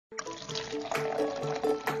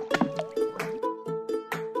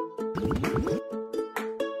Hello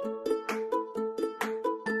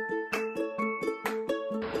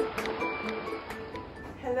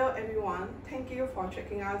everyone, thank you for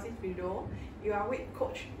checking out this video. You are with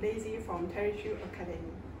Coach Daisy from Territory Academy.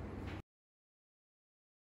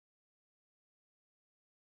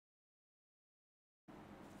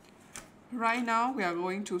 Right now we are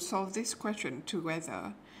going to solve this question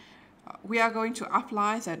together. We are going to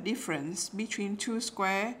apply the difference between two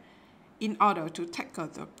squares in order to tackle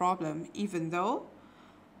the problem even though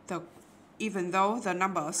the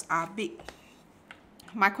numbers are big.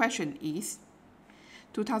 My question is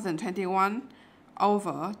 2021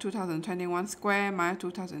 over 2021 square minus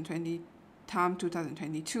 2020 times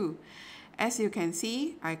 2022. As you can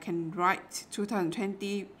see, I can write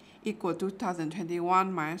 2020 equal to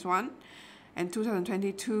 2021 minus 1 and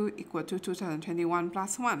 2022 equal to 2021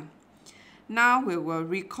 plus 1. Now we will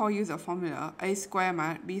recall you the formula a square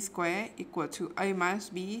minus b square equal to a minus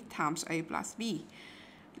b times a plus b.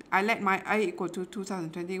 I let my a equal to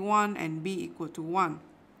 2021 and b equal to 1.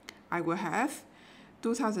 I will have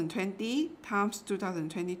 2020 times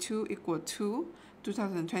 2022 equal to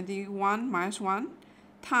 2021 minus 1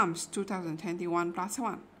 times 2021 plus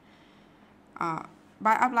 1.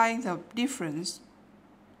 By applying the difference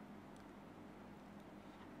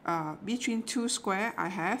between two squares, I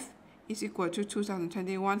have is equal to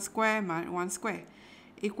 2021 square minus 1 square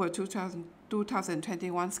equal to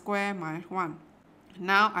 2021 square minus 1.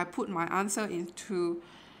 Now I put my answer into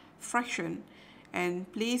fraction,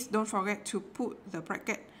 and please don't forget to put the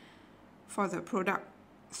bracket for the product.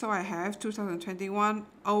 So I have 2021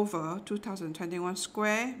 over 2021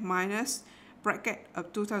 square minus bracket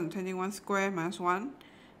of 2021 square minus 1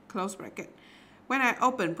 close bracket. When I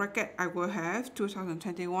open bracket, I will have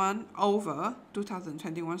 2021 over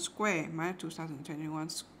 2021 square minus 2021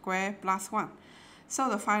 square plus 1. So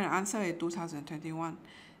the final answer is 2021.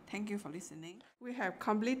 Thank you for listening. We have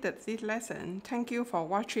completed this lesson. Thank you for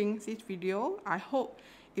watching this video. I hope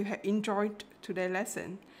you have enjoyed today's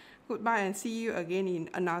lesson. Goodbye and see you again in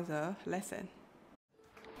another lesson.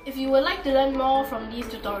 If you would like to learn more from these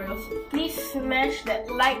tutorials, please smash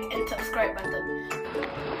that like and subscribe button.